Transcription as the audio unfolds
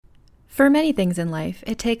For many things in life,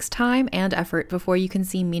 it takes time and effort before you can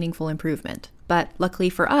see meaningful improvement. But luckily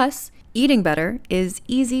for us, eating better is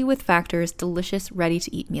easy with Factor's delicious,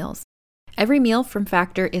 ready-to-eat meals. Every meal from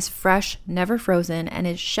Factor is fresh, never frozen, and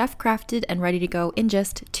is chef-crafted and ready to go in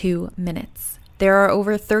just 2 minutes. There are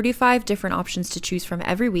over 35 different options to choose from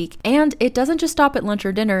every week, and it doesn't just stop at lunch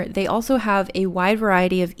or dinner. They also have a wide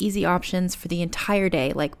variety of easy options for the entire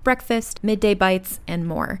day, like breakfast, midday bites, and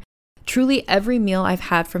more. Truly, every meal I've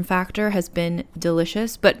had from Factor has been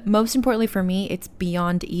delicious, but most importantly for me, it's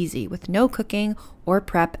beyond easy with no cooking or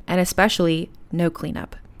prep, and especially no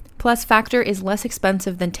cleanup. Plus, Factor is less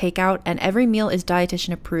expensive than takeout, and every meal is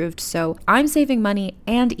dietitian approved, so I'm saving money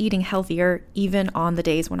and eating healthier even on the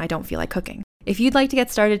days when I don't feel like cooking. If you'd like to get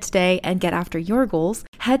started today and get after your goals,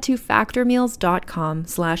 head to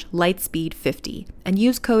factormeals.com/lightspeed50 and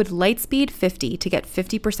use code lightspeed50 to get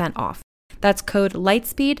 50% off. That's code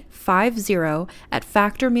lightspeed50 at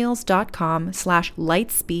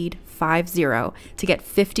factormeals.com/lightspeed50 to get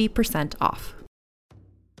 50% off.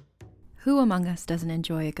 Who among us doesn't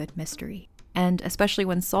enjoy a good mystery? And especially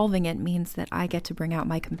when solving it means that I get to bring out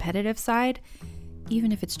my competitive side,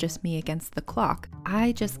 even if it's just me against the clock.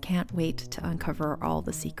 I just can't wait to uncover all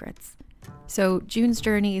the secrets. So June's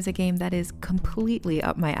Journey is a game that is completely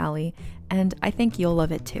up my alley, and I think you'll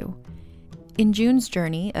love it too. In June's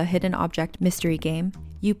Journey, a hidden object mystery game,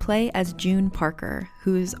 you play as June Parker,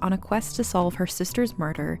 who's on a quest to solve her sister's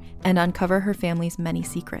murder and uncover her family's many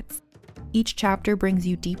secrets. Each chapter brings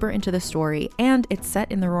you deeper into the story, and it's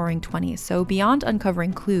set in the Roaring '20s, so beyond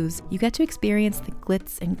uncovering clues, you get to experience the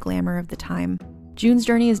glitz and glamour of the time. June's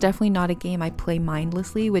Journey is definitely not a game I play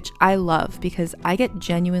mindlessly, which I love because I get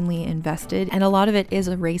genuinely invested, and a lot of it is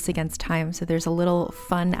a race against time, so there's a little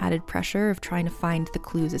fun added pressure of trying to find the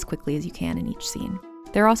clues as quickly as you can in each scene.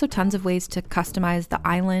 There are also tons of ways to customize the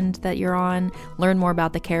island that you're on, learn more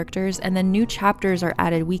about the characters, and then new chapters are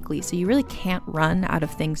added weekly, so you really can't run out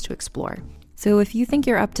of things to explore. So if you think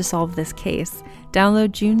you're up to solve this case,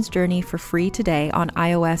 download June's Journey for free today on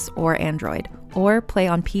iOS or Android, or play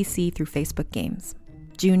on PC through Facebook Games.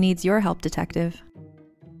 June needs your help, detective.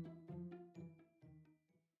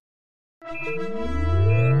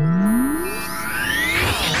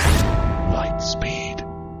 Lightspeed.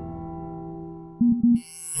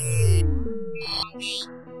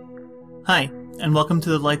 Hi, and welcome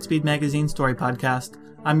to the Lightspeed Magazine Story Podcast.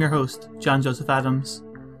 I'm your host, John Joseph Adams.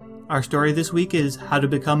 Our story this week is How to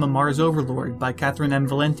Become a Mars Overlord by Catherynne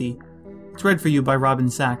Valente. It's read for you by Robin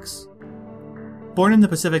Sachs. Born in the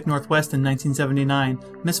Pacific Northwest in 1979,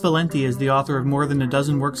 Miss Valente is the author of more than a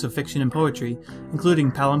dozen works of fiction and poetry,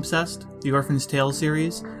 including Palimpsest, the Orphan's Tale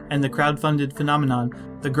series, and the crowdfunded phenomenon,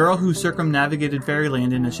 The Girl Who Circumnavigated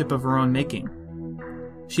Fairyland in a Ship of Her Own Making.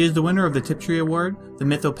 She is the winner of the Tiptree Award, the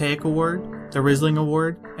Mythopoeic Award, the Risling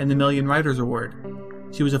Award, and the Million Writers Award.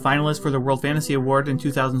 She was a finalist for the World Fantasy Award in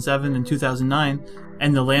 2007 and 2009,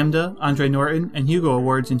 and the Lambda, Andre Norton, and Hugo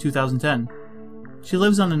Awards in 2010. She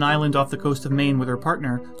lives on an island off the coast of Maine with her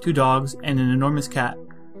partner, 2 dogs, and an enormous cat.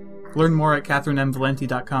 Learn more at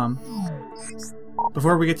CatherynneValente.com.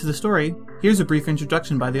 Before we get to the story, here's a brief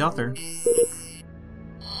introduction by the author.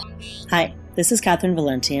 Hi, this is Catherynne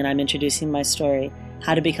Valente, and I'm introducing my story,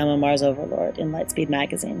 How to Become a Mars Overlord, in Lightspeed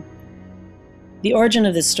Magazine. The origin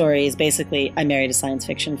of this story is basically I married a science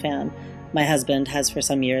fiction fan. My husband has for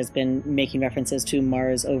some years been making references to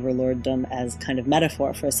Mars overlorddom as kind of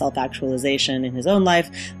metaphor for self-actualization in his own life,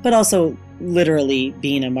 but also literally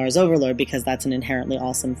being a Mars overlord because that's an inherently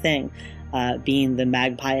awesome thing. Being the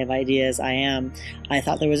magpie of ideas I am, I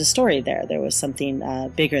thought there was a story there. There was something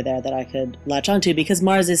bigger there that I could latch onto because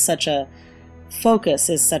Mars is such a focus,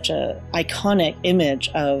 is such a iconic image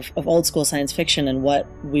of old school science fiction and what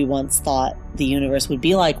we once thought the universe would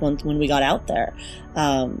be like when we got out there.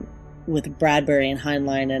 With Bradbury and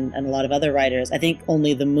Heinlein and a lot of other writers, I think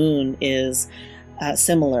only the moon is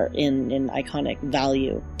similar in iconic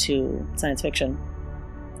value to science fiction.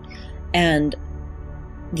 And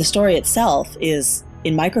the story itself is,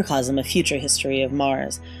 in microcosm, a future history of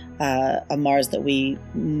Mars, a Mars that we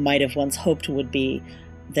might have once hoped would be,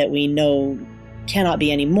 that we know cannot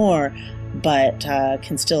be anymore, but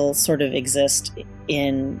can still sort of exist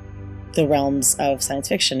in the realms of science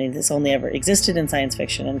fiction. It has only ever existed in science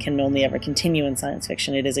fiction and can only ever continue in science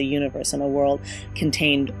fiction. It is a universe and a world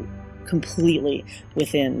contained completely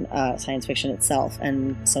within science fiction itself,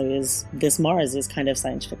 and so is this Mars is kind of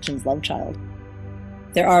science fiction's love child.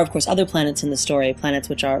 There are, of course, other planets in the story, planets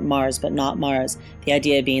which are Mars but not Mars, the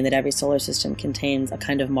idea being that every solar system contains a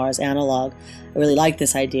kind of Mars analog. I really like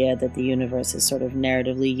this idea that the universe is sort of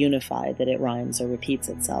narratively unified, that it rhymes or repeats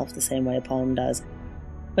itself the same way a poem does.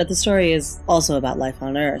 But the story is also about life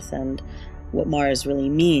on Earth and what Mars really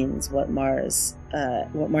means, what Mars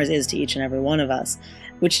is to each and every one of us,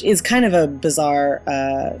 which is kind of a bizarre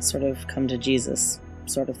sort of come to Jesus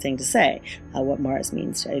sort of thing to say, what Mars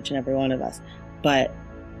means to each and every one of us. But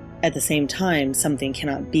at the same time, something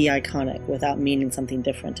cannot be iconic without meaning something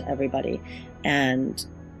different to everybody. And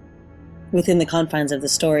within the confines of the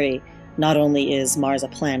story, not only is Mars a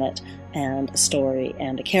planet and a story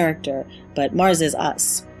and a character, but Mars is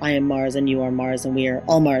us. I am Mars and you are Mars, and we are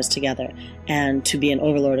all Mars together. And to be an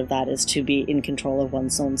overlord of that is to be in control of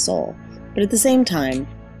one's own soul. But at the same time,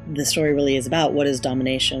 the story really is about what is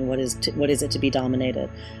domination, what is it to be dominated,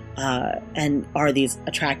 and are these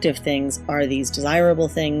attractive things, are these desirable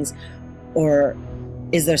things, or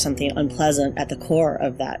is there something unpleasant at the core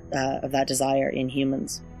of that desire in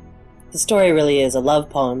humans? The story really is a love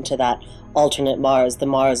poem to that alternate Mars, the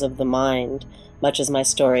Mars of the mind, much as my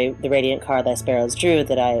story, The Radiant Car Thy Sparrows Drew,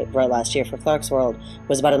 that I wrote last year for Clarkesworld,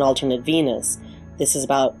 was about an alternate Venus. This is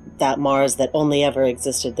about that Mars that only ever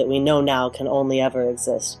existed, that we know now can only ever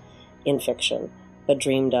exist in fiction, but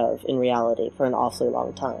dreamed of in reality for an awfully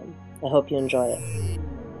long time. I hope you enjoy it.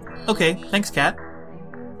 Okay, thanks, Kat.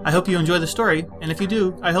 I hope you enjoy the story, and if you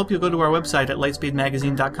do, I hope you'll go to our website at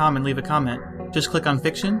lightspeedmagazine.com and leave a comment. Just click on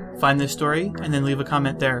Fiction, find this story, and then leave a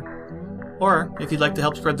comment there. Or, if you'd like to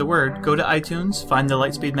help spread the word, go to iTunes, find the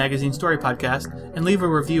Lightspeed Magazine Story Podcast, and leave a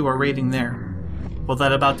review or rating there. Well,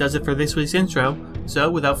 that about does it for this week's intro, so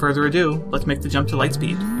without further ado, let's make the jump to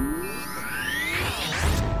Lightspeed.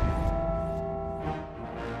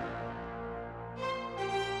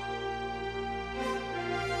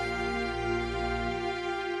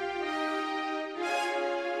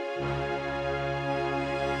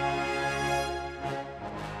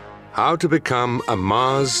 How to Become a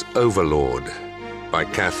Mars Overlord by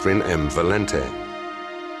Catherynne M. Valente.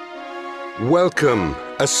 Welcome,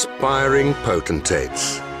 aspiring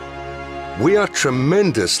potentates. We are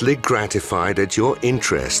tremendously gratified at your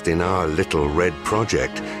interest in our little red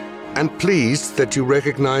project and pleased that you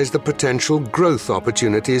recognize the potential growth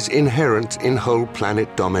opportunities inherent in whole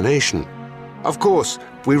planet domination. Of course,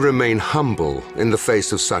 we remain humble in the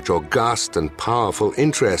face of such august and powerful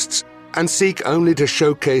interests and seek only to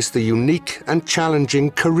showcase the unique and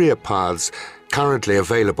challenging career paths currently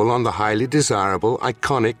available on the highly desirable,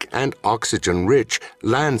 iconic, and oxygen-rich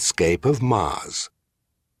landscape of Mars.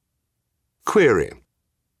 Query: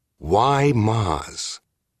 why Mars?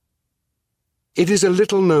 It is a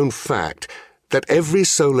little-known fact that every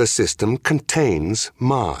solar system contains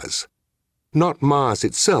Mars. Not Mars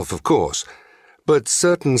itself, of course, but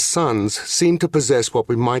certain suns seem to possess what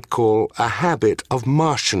we might call a habit of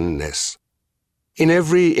Martianness. In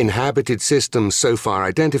every inhabited system so far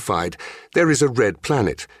identified, there is a red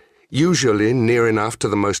planet, usually near enough to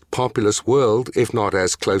the most populous world, if not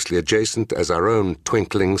as closely adjacent as our own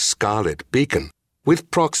twinkling scarlet beacon, with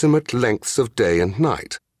proximate lengths of day and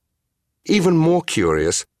night. Even more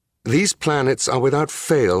curious, these planets are without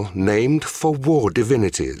fail named for war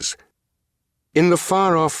divinities. In the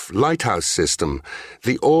far-off lighthouse system,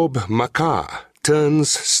 the orb Makar turns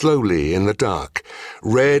slowly in the dark,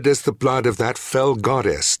 red as the blood of that fell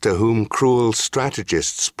goddess to whom cruel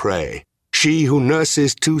strategists pray, she who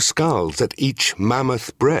nurses two skulls at each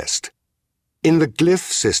mammoth breast. In the glyph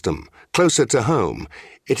system, closer to home,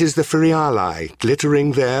 it is the Feriali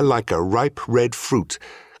glittering there like a ripe red fruit,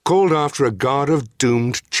 called after a god of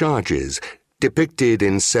doomed charges, depicted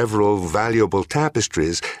in several valuable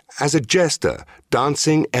tapestries as a jester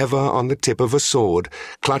dancing ever on the tip of a sword,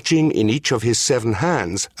 clutching in each of his 7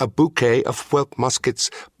 hands a bouquet of whelk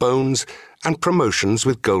muskets, bones, and promotions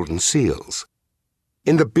with golden seals.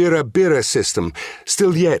 In the Bira Bira system,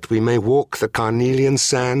 still yet we may walk the carnelian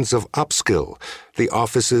sands of Upskill, the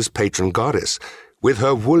officer's patron goddess, with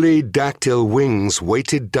her woolly dactyl wings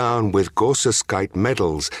weighted down with gorsuskite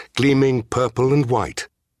medals gleaming purple and white.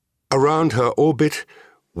 Around her orbit,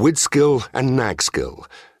 Widskill and Nagskill,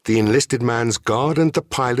 the enlisted man's god and the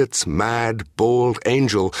pilot's mad, bald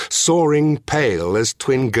angel, soaring pale as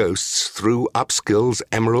twin ghosts through Upskill's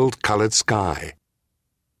emerald-colored sky.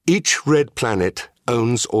 Each red planet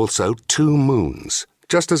owns also 2 moons,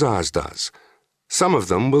 just as ours does. Some of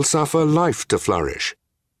them will suffer life to flourish.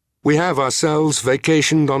 We have ourselves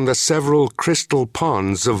vacationed on the several crystal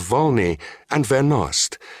ponds of Volney and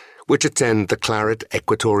Vernost, which attend the claret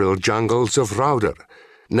equatorial jungles of Rauder,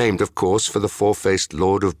 named, of course, for the four-faced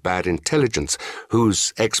lord of bad intelligence,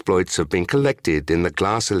 whose exploits have been collected in the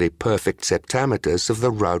glassily perfect septameters of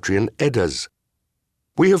the Raudrian Eddas.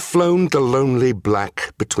 We have flown the lonely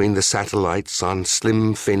black between the satellites on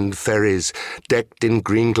slim-finned ferries decked in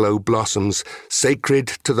green-glow blossoms, sacred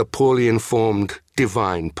to the poorly informed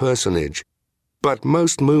divine personage. But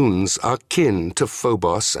most moons are kin to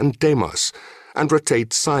Phobos and Deimos, and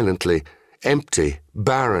rotate silently, empty,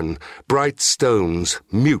 barren, bright stones,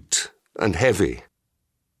 mute and heavy.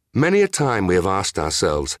 Many a time we have asked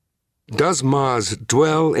ourselves, does Mars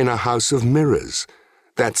dwell in a house of mirrors?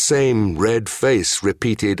 That same red face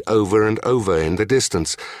repeated over and over in the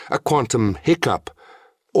distance, a quantum hiccup?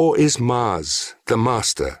 Or is Mars the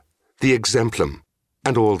master, the exemplum,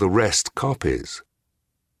 and all the rest copies?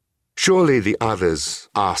 Surely the others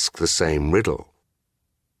ask the same riddle.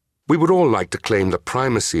 We would all like to claim the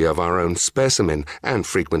primacy of our own specimen, and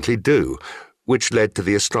frequently do, which led to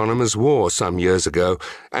the astronomers' war some years ago,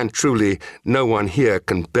 and truly no one here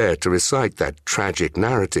can bear to recite that tragic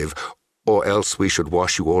narrative, or else we should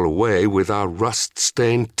wash you all away with our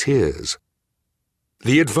rust-stained tears.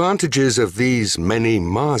 The advantages of these many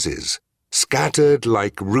Marses, scattered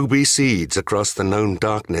like ruby seeds across the known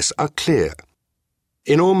darkness, are clear.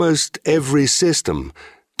 In almost every system,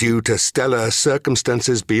 due to stellar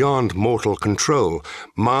circumstances beyond mortal control,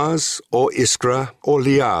 Mars or Iskra or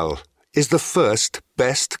Lial is the first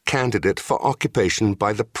best candidate for occupation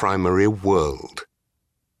by the primary world.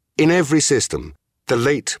 In every system, the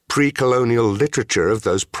late pre-colonial literature of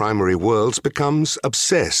those primary worlds becomes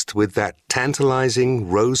obsessed with that tantalizing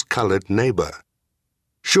rose-colored neighbor.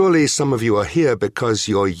 Surely some of you are here because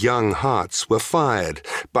your young hearts were fired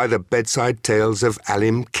by the bedside tales of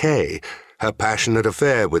Alim Kay, her passionate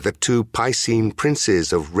affair with the two Piscine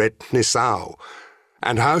princes of Ret Nisau,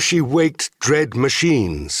 and how she waked dread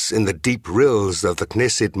machines in the deep rills of the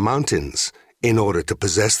Knesset mountains in order to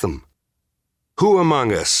possess them. Who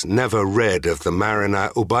among us never read of the mariner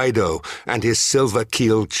Ubaido and his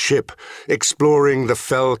silver-keeled ship exploring the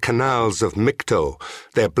fell canals of Micto,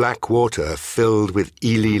 their black water filled with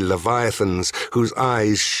eely leviathans whose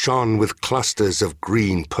eyes shone with clusters of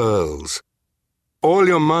green pearls? All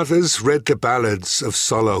your mothers read the ballads of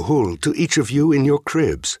Sollohul to each of you in your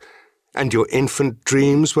cribs, and your infant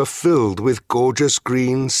dreams were filled with gorgeous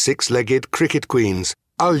green six-legged cricket queens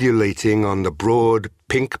ululating on the broad,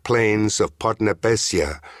 pink plains of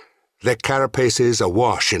Podnebesya, their carapaces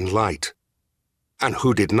awash in light. And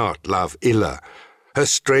who did not love Illa, her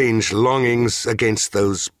strange longings against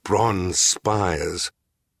those bronze spires?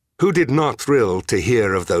 Who did not thrill to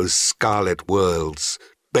hear of those scarlet worlds,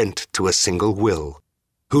 bent to a single will?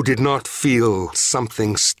 Who did not feel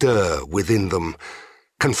something stir within them,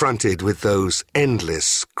 confronted with those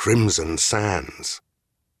endless crimson sands?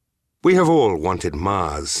 We have all wanted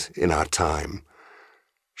Mars in our time.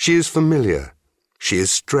 She is familiar, she is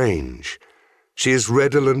strange, she is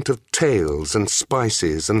redolent of tales and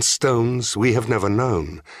spices and stones we have never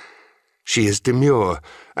known. She is demure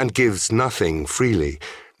and gives nothing freely,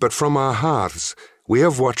 but from our hearths we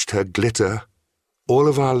have watched her glitter all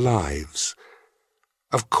of our lives.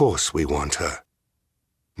 Of course we want her.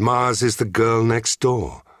 Mars is the girl next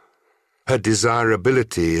door. Her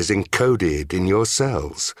desirability is encoded in your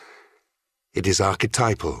cells. It is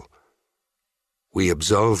archetypal. We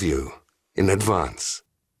absolve you in advance.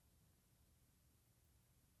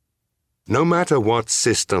 No matter what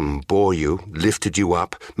system bore you, lifted you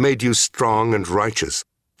up, made you strong and righteous,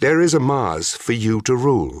 there is a Mars for you to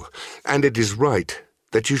rule, and it is right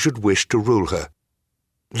that you should wish to rule her.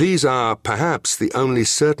 These are perhaps the only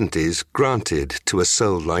certainties granted to a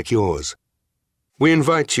soul like yours. We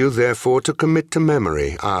invite you, therefore, to commit to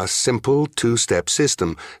memory our simple two-step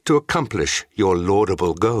system to accomplish your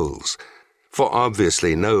laudable goals, for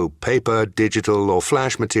obviously no paper, digital, or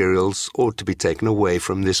flash materials ought to be taken away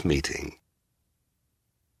from this meeting.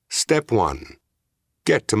 Step 1.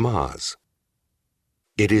 Get to Mars.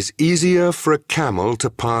 It is easier for a camel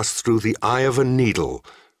to pass through the eye of a needle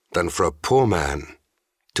than for a poor man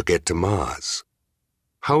to get to Mars.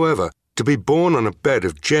 However, to be born on a bed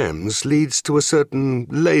of gems leads to a certain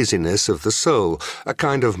laziness of the soul, a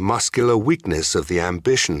kind of muscular weakness of the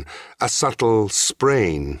ambition, a subtle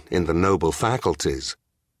sprain in the noble faculties.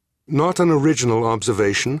 Not an original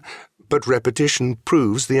observation, but repetition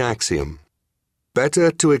proves the axiom.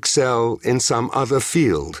 Better to excel in some other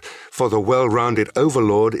field, for the well-rounded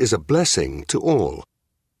Overlord is a blessing to all.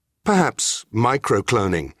 Perhaps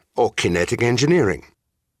microcloning or kinetic engineering.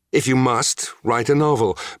 If you must, write a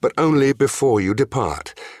novel, but only before you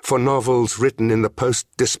depart, for novels written in the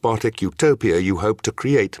post-despotic utopia you hope to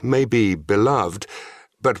create may be beloved,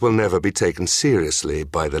 but will never be taken seriously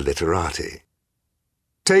by the literati.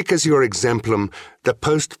 Take as your exemplum the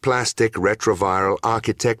post-plastic retroviral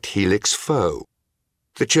architect helix foe.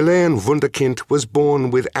 The Chilean wunderkind was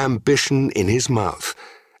born with ambition in his mouth,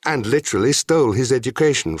 and literally stole his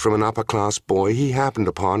education from an upper-class boy he happened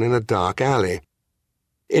upon in a dark alley.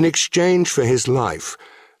 In exchange for his life,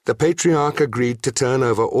 the patriarch agreed to turn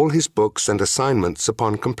over all his books and assignments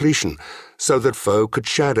upon completion, so that Foe could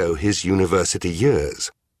shadow his university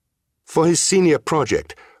years. For his senior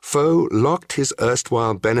project, Foe locked his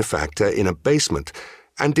erstwhile benefactor in a basement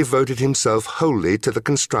and devoted himself wholly to the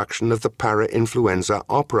construction of the para-influenza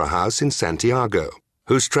opera house in Santiago,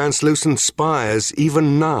 whose translucent spires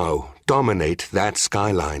even now dominate that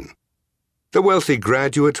skyline. The wealthy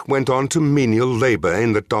graduate went on to menial labor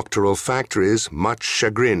in the doctoral factories, much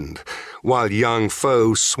chagrined, while young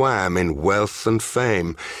Foe swam in wealth and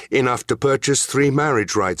fame, enough to purchase 3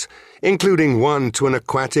 marriage rights, including one to an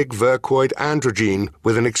aquatic vercoid androgyne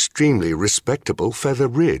with an extremely respectable feather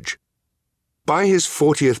ridge. By his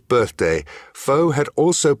 40th birthday, Foe had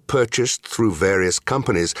also purchased through various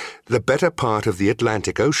companies the better part of the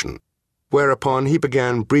Atlantic Ocean, whereupon he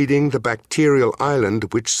began breeding the bacterial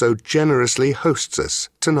island which so generously hosts us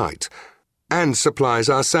tonight, and supplies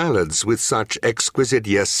our salads with such exquisite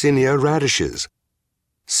Yersinia radishes.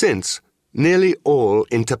 Since, nearly all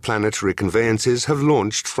interplanetary conveyances have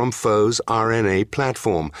launched from Foe's RNA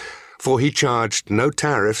platform, for he charged no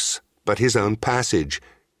tariffs but his own passage,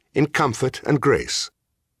 in comfort and grace.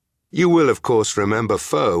 You will of course remember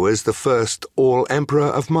Foe as the first All-Emperor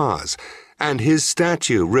of Mars, and his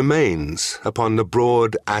statue remains upon the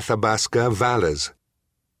broad Athabasca valleys.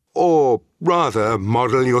 Or rather,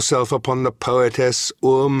 model yourself upon the poetess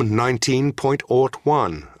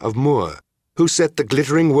 19.01 of Moore, who set the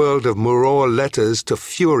glittering world of Muror letters to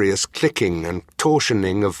furious clicking and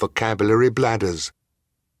torsioning of vocabulary bladders.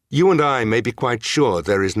 You and I may be quite sure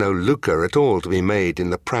there is no lucre at all to be made in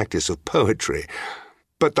the practice of poetry,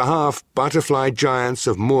 but the half-butterfly giants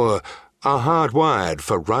of Moore are hardwired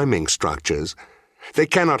for rhyming structures. They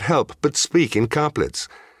cannot help but speak in couplets,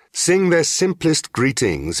 sing their simplest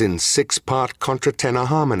greetings in 6-part contratenor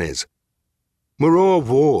harmonies. Muror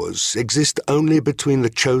wars exist only between the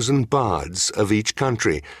chosen bards of each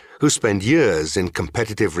country, who spend years in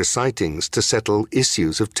competitive recitings to settle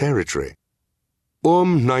issues of territory.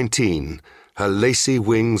 19, her lacy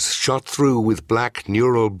wings shot through with black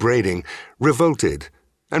neural braiding, revolted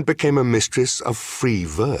and became a mistress of free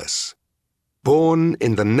verse. Born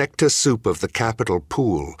in the nectar soup of the capital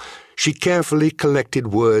pool, she carefully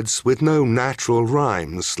collected words with no natural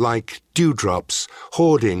rhymes like dewdrops,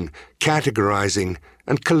 hoarding, categorizing,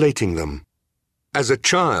 and collating them. As a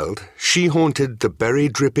child, she haunted the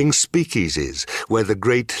berry-dripping speakeasies where the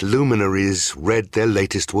great luminaries read their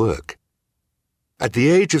latest work. At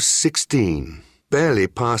the age of 16, barely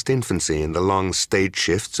past infancy in the long stage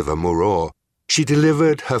shifts of a Muror, she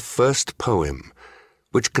delivered her first poem,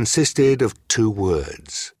 which consisted of 2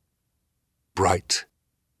 words: bright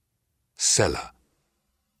cellar.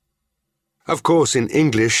 Of course, in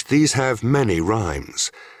English these have many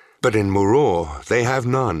rhymes, but in Muror they have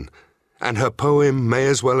none, and her poem may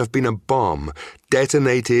as well have been a bomb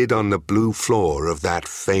detonated on the blue floor of that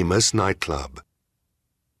famous nightclub.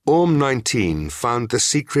 19 found the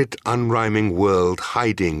secret unrhyming world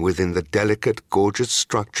hiding within the delicate, gorgeous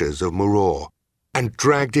structures of Muror, and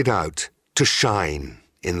dragged it out to shine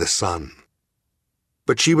in the sun.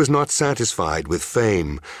 But she was not satisfied with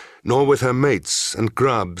fame, nor with her mates and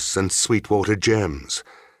grubs and sweetwater gems.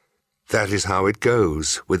 That is how it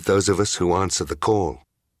goes with those of us who answer the call.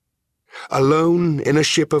 Alone in a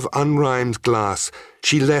ship of unrhymed glass,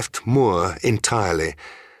 she left Moore entirely,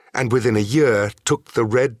 and within a year took the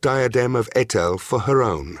red diadem of Etel for her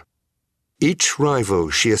own. Each rival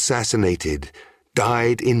she assassinated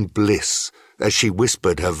died in bliss as she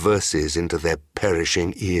whispered her verses into their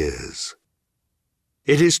perishing ears.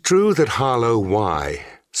 It is true that Harlow Y,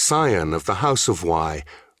 scion of the House of Y,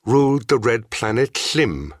 ruled the red planet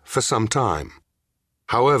Hlim for some time.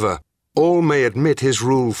 However, all may admit his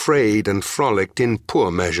rule frayed and frolicked in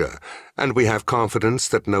poor measure, and we have confidence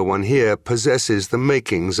that no one here possesses the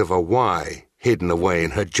makings of a Y hidden away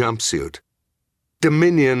in her jumpsuit.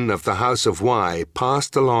 Dominion of the House of Y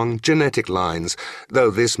passed along genetic lines,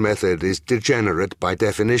 though this method is degenerate by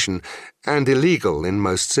definition and illegal in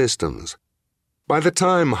most systems. By the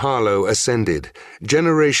time Harlow ascended,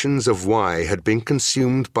 generations of Y had been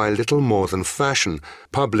consumed by little more than fashion,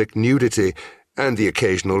 public nudity, and the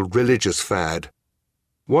occasional religious fad.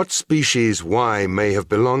 What species Y may have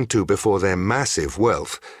belonged to before their massive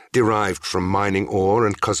wealth, derived from mining ore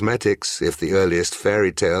and cosmetics, if the earliest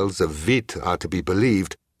fairy tales of Vit are to be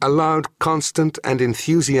believed, allowed constant and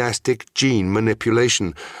enthusiastic gene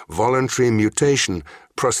manipulation, voluntary mutation,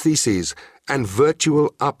 prostheses, and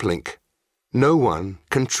virtual uplink, no one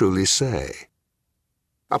can truly say.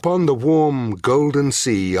 Upon the warm golden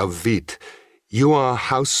sea of Vit, you are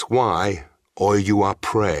house Y or you are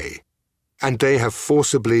prey, and they have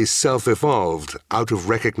forcibly self-evolved out of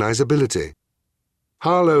recognizability.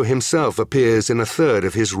 Harlow himself appears in a third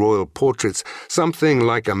of his royal portraits, something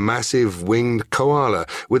like a massive winged koala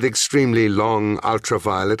with extremely long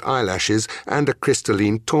ultraviolet eyelashes and a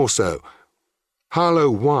crystalline torso. Harlow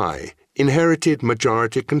Y inherited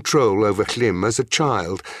majority control over Hlim as a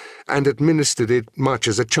child, and administered it much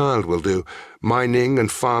as a child will do, mining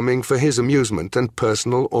and farming for his amusement and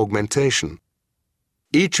personal augmentation.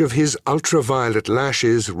 Each of his ultraviolet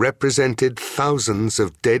lashes represented thousands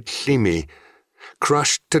of dead Hlimi,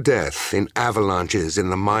 crushed to death in avalanches in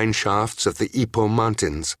the mine shafts of the Ipoh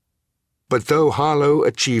Mountains. But though Harlow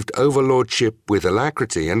achieved overlordship with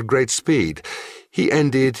alacrity and great speed, he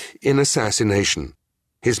ended in assassination,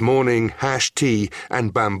 his morning hash tea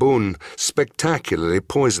and bamboon spectacularly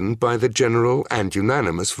poisoned by the general and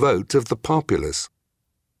unanimous vote of the populace.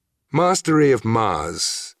 Mastery of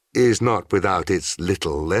Mars is not without its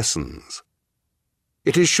little lessons.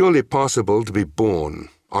 It is surely possible to be born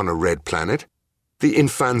on a red planet. The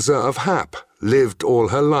Infanza of Hap lived all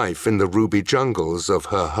her life in the ruby jungles of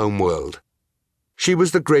her homeworld. She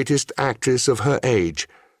was the greatest actress of her age.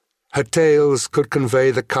 Her tales could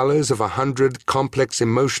convey the colors of 100 complex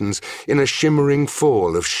emotions in a shimmering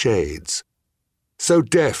fall of shades. So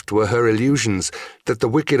deft were her illusions that the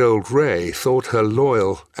wicked old Ray thought her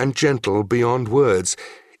loyal and gentle beyond words,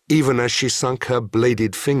 even as she sunk her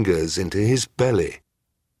bladed fingers into his belly.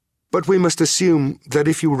 But we must assume that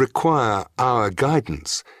if you require our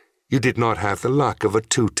guidance, you did not have the luck of a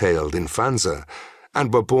two-tailed Infanza,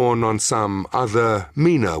 and were born on some other,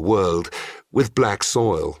 meaner world with black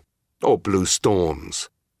soil, or blue storms,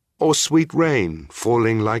 or sweet rain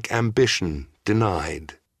falling like ambition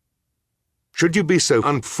denied. Should you be so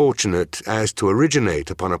unfortunate as to originate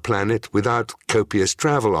upon a planet without copious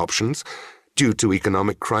travel options, due to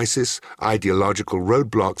economic crisis, ideological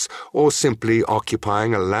roadblocks, or simply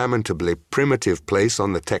occupying a lamentably primitive place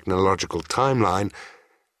on the technological timeline,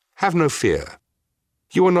 have no fear.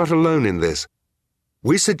 You are not alone in this.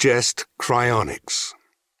 We suggest cryonics.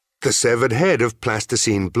 The severed head of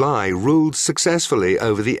Plasticine Bly ruled successfully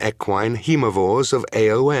over the equine hemovores of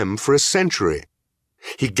AOM for a century.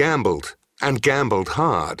 He gambled, and gambled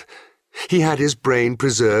hard. He had his brain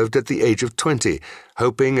preserved at the age of 20,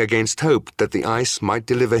 hoping against hope that the ice might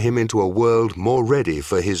deliver him into a world more ready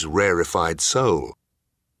for his rarefied soul.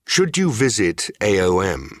 Should you visit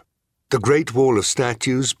AOM, the great wall of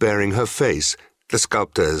statues bearing her face, the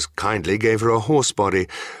sculptors kindly gave her a horse body,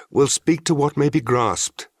 will speak to what may be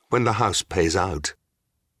grasped when the house pays out.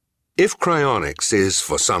 If cryonics is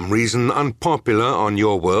for some reason unpopular on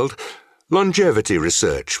your world, longevity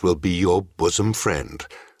research will be your bosom friend.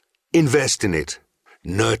 Invest in it.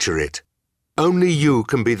 Nurture it. Only you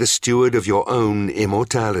can be the steward of your own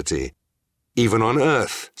immortality. Even on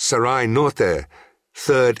Earth, Sarai Norte,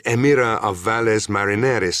 third Emira of Valles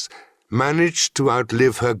Marineris, managed to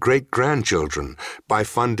outlive her great-grandchildren by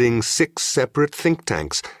funding 6 separate think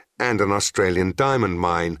tanks and an Australian diamond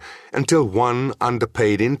mine, until one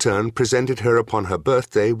underpaid intern presented her upon her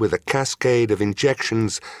birthday with a cascade of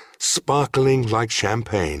injections sparkling like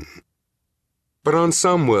champagne. But on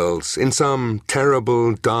some worlds, in some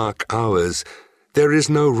terrible dark hours, there is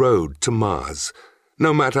no road to Mars,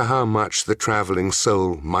 no matter how much the travelling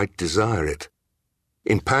soul might desire it.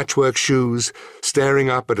 In patchwork shoes, staring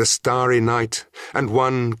up at a starry night, and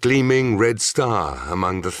one gleaming red star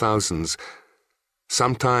among the thousands,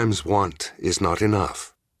 sometimes want is not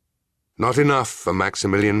enough. Not enough for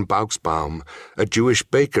Maximilian Bauxbaum, a Jewish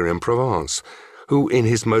baker in Provence, who in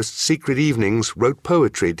his most secret evenings wrote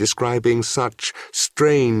poetry describing such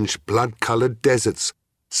strange blood-coloured deserts,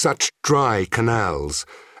 such dry canals,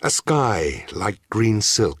 a sky like green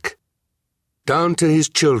silk. Down to his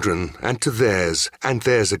children and to theirs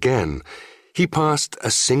again, he passed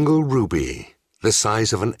a single ruby, the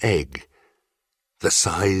size of an egg, the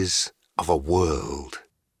size of a world.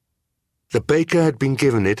 The baker had been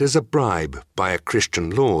given it as a bribe by a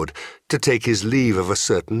Christian lord to take his leave of a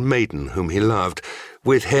certain maiden whom he loved,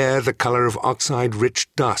 with hair the colour of oxide-rich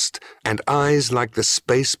dust and eyes like the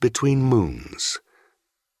space between moons.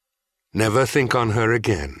 Never think on her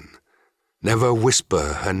again. Never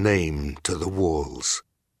whisper her name to the walls.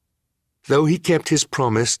 Though he kept his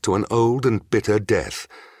promise to an old and bitter death,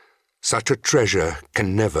 such a treasure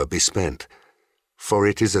can never be spent, for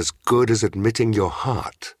it is as good as admitting your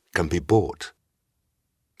heart can be bought.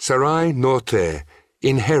 Sarai Norte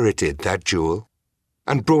inherited that jewel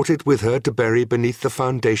and brought it with her to bury beneath the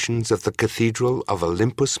foundations of the Cathedral of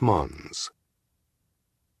Olympus Mons.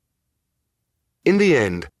 In the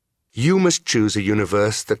end, you must choose a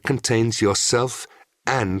universe that contains yourself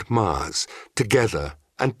and Mars, together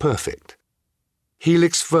and perfect.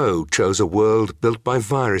 Helix Vo chose a world built by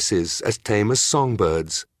viruses as tame as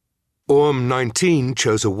songbirds. Orm 19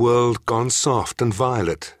 chose a world gone soft and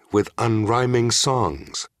violet with unrhyming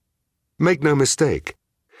songs. Make no mistake,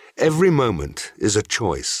 every moment is a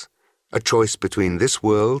choice between this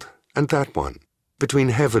world and that one, between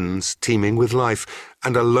heavens teeming with life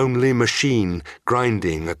and a lonely machine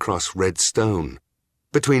grinding across red stone,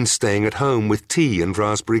 between staying at home with tea and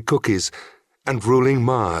raspberry cookies and ruling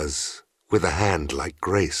Mars with a hand like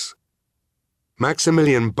Grace.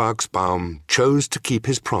 Maximilian Bugsbaum chose to keep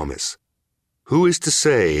his promise. Who is to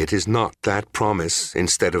say it is not that promise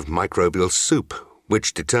instead of microbial soup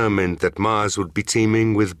which determined that Mars would be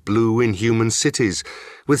teeming with blue inhuman cities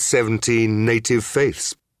with 17 native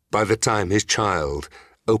faiths by the time his child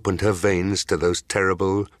opened her veins to those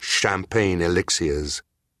terrible champagne elixirs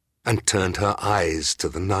and turned her eyes to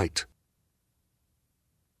the night?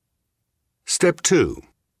 Step 2.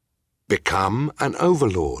 Become an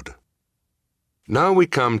overlord. Now we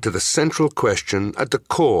come to the central question at the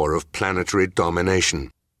core of planetary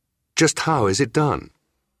domination. Just how is it done?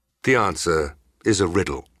 The answer is a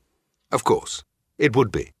riddle. Of course, it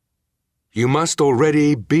would be. You must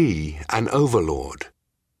already be an overlord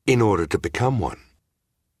in order to become one.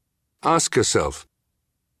 Ask yourself,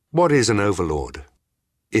 what is an overlord?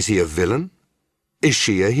 Is he a villain? Is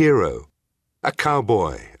she a hero? A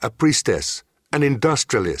cowboy, a priestess, an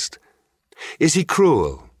industrialist? Is he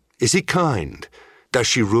cruel? Is he kind? Does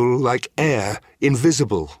she rule like air,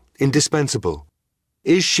 invisible, indispensable?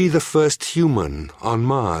 Is she the first human on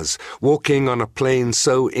Mars, walking on a plane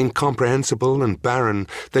so incomprehensible and barren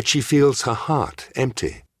that she feels her heart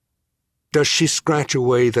empty? Does she scratch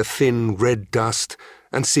away the thin red dust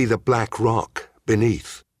and see the black rock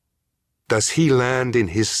beneath? Does he land in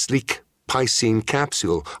his sleek Piscine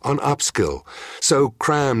capsule on Upskill, so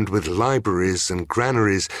crammed with libraries and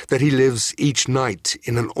granaries that he lives each night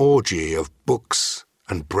in an orgy of books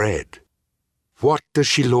and bread? What does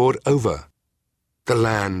she lord over? The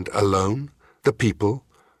land alone? The people?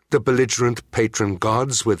 The belligerent patron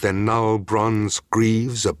gods with their null bronze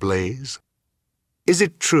greaves ablaze? Is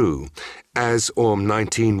it true, as Orm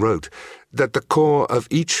 19 wrote, that the core of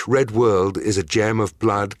each red world is a gem of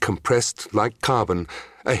blood compressed like carbon,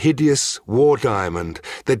 a hideous war diamond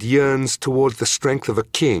that yearns toward the strength of a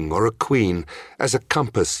king or a queen as a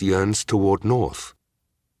compass yearns toward north?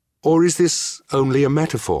 Or is this only a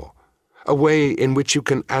metaphor, a way in which you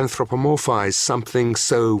can anthropomorphize something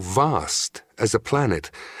so vast as a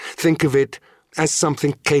planet? Think of it as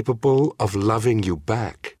something capable of loving you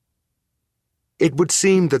back. It would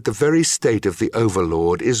seem that the very state of the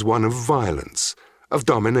overlord is one of violence, of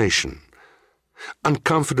domination.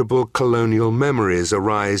 Uncomfortable colonial memories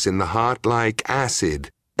arise in the heart like acid.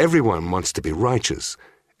 Everyone wants to be righteous.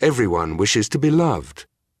 Everyone wishes to be loved.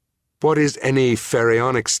 What is any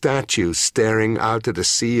pharaonic statue staring out at a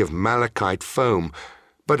sea of malachite foam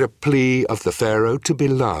but a plea of the pharaoh to be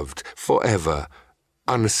loved forever,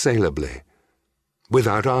 unassailably,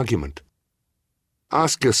 without argument?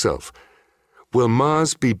 Ask yourself, will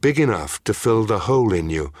Mars be big enough to fill the hole in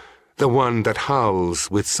you, the one that howls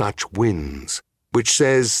with such winds, which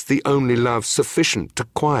says the only love sufficient to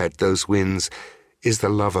quiet those winds is the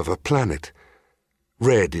love of a planet,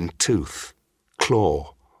 red in tooth,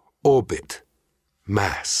 claw, orbit,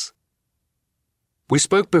 mass? We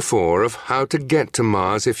spoke before of how to get to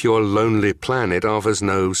Mars if your lonely planet offers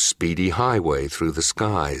no speedy highway through the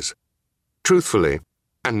skies. Truthfully,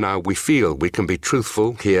 and now we feel we can be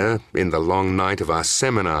truthful here in the long night of our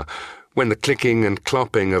seminar, when the clicking and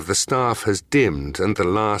clopping of the staff has dimmed and the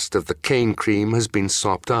last of the cane cream has been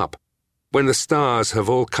sopped up, when the stars have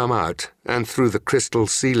all come out and through the crystal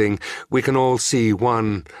ceiling we can all see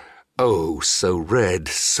one, oh, so red,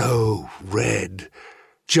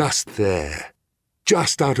 just there,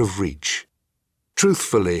 just out of reach.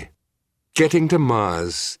 Truthfully, getting to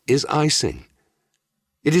Mars is icing.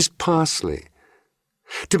 It is parsley.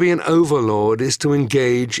 To be an overlord is to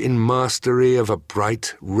engage in mastery of a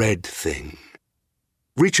bright red thing.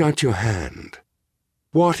 Reach out your hand.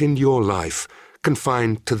 What in your life,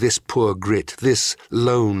 confined to this poor grit, this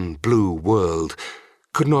lone blue world,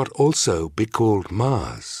 could not also be called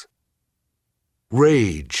Mars?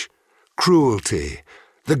 Rage, cruelty,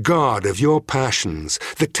 the god of your passions,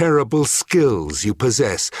 the terrible skills you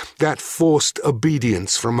possess, that forced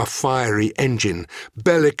obedience from a fiery engine,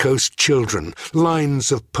 bellicose children,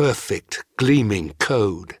 lines of perfect, gleaming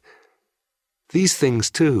code. These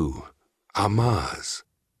things, too, are Mars.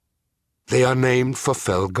 They are named for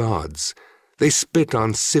fell gods. They spit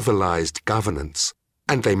on civilized governance,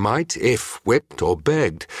 and they might, if whipped or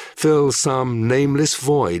begged, fill some nameless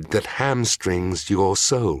void that hamstrings your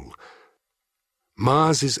soul.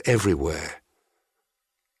 Mars is everywhere.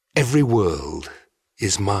 Every world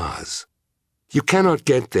is Mars. You cannot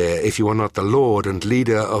get there if you are not the lord and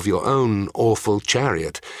leader of your own awful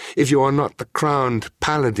chariot, if you are not the crowned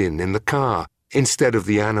paladin in the car, instead of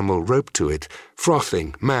the animal roped to it,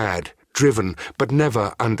 frothing, mad, driven, but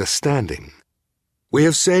never understanding. We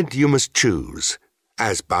have said you must choose,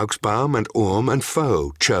 as Bauksbaum and Orm and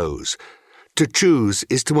Foe chose. To choose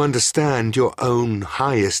is to understand your own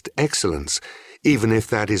highest excellence, even if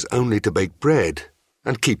that is only to bake bread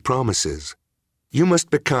and keep promises. You must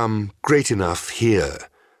become great enough here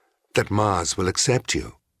that Mars will accept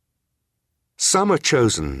you. Some are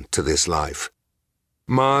chosen to this life.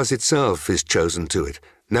 Mars itself is chosen to it,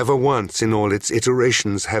 never once in all its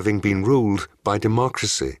iterations having been ruled by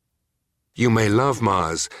democracy. You may love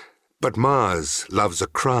Mars, but Mars loves a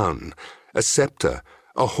crown, a scepter,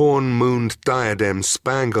 a horn-mooned diadem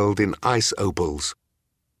spangled in ice opals.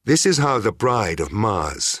 This is how the bride of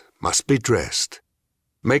Mars must be dressed.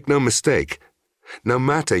 Make no mistake, no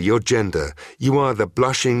matter your gender, you are the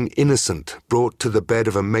blushing innocent brought to the bed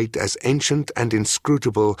of a mate as ancient and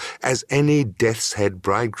inscrutable as any death's head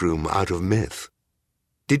bridegroom out of myth.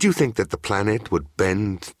 Did you think that the planet would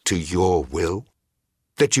bend to your will?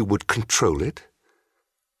 That you would control it?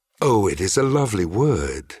 Oh, it is a lovely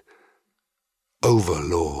word.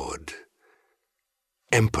 Overlord,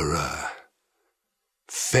 Emperor,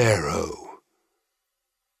 Pharaoh,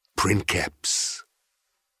 Princeps.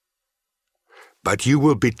 But you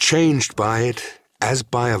will be changed by it as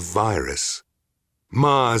by a virus.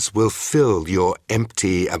 Mars will fill your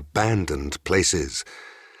empty, abandoned places.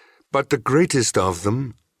 But the greatest of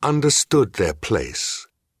them understood their place.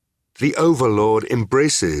 The Overlord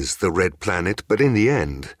embraces the red planet, but in the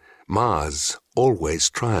end, Mars always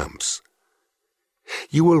triumphs.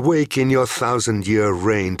 You will wake in your 1,000-year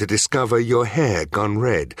reign to discover your hair gone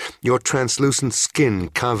red, your translucent skin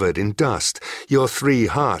covered in dust, your 3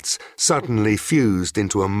 hearts suddenly fused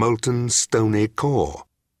into a molten, stony core.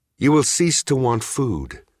 You will cease to want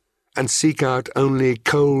food, and seek out only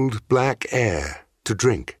cold, black air to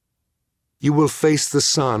drink. You will face the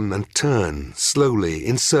sun and turn, slowly,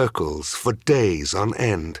 in circles for days on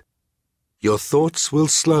end. Your thoughts will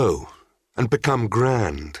slow and become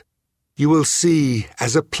grand. You will see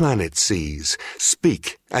as a planet sees,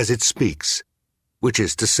 speak as it speaks, which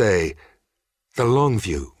is to say, the long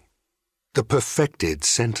view, the perfected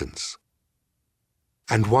sentence.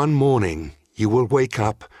 And one morning you will wake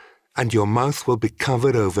up and your mouth will be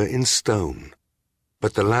covered over in stone,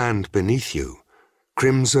 but the land beneath you,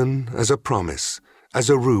 crimson as a promise, as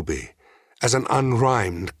a ruby, as an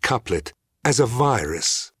unrhymed couplet, as a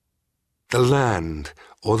virus. The land,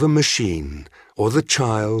 or the machine, or the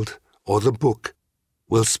child, or the book,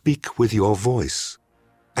 will speak with your voice,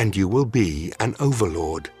 and you will be an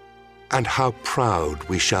overlord. And how proud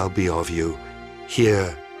we shall be of you,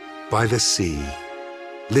 here by the sea,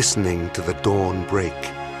 listening to the dawn break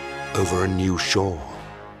over a new shore.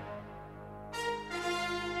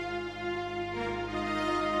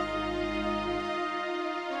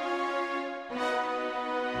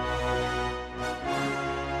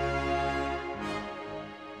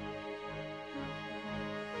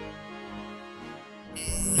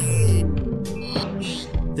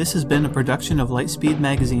 This has been a production of Lightspeed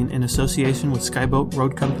Magazine in association with Skyboat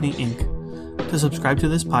Road Company, Inc. To subscribe to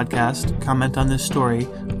this podcast, comment on this story,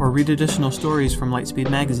 or read additional stories from Lightspeed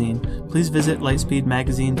Magazine, please visit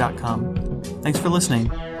lightspeedmagazine.com. Thanks for listening.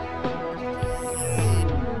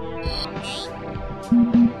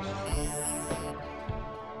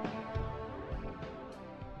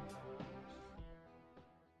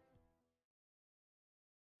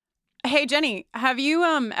 Hey, Jenny, have you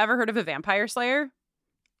ever heard of a vampire slayer?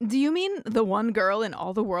 Do you mean the one girl in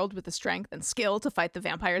all the world with the strength and skill to fight the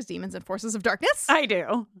vampires, demons, and forces of darkness? I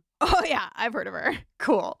do. Oh, yeah, I've heard of her.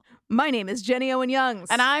 Cool. My name is Jenny Owen Youngs.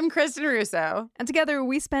 And I'm Kristen Russo. And together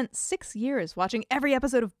we spent 6 years watching every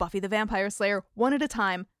episode of Buffy the Vampire Slayer one at a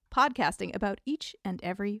time, podcasting about each and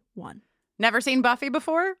every one. Never seen Buffy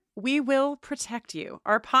before? We will protect you.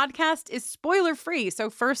 Our podcast is spoiler-free, so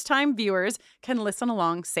first-time viewers can listen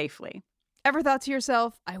along safely. Ever thought to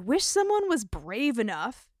yourself, I wish someone was brave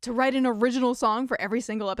enough to write an original song for every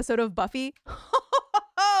single episode of Buffy?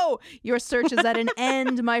 Your search is at an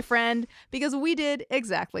end, my friend, because we did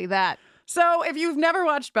exactly that. So if you've never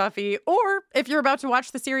watched Buffy, or if you're about to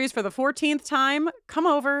watch the series for the 14th time, come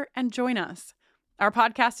over and join us. Our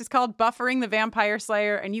podcast is called Buffering the Vampire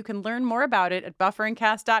Slayer, and you can learn more about it at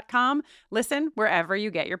bufferingcast.com. Listen wherever you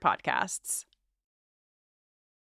get your podcasts.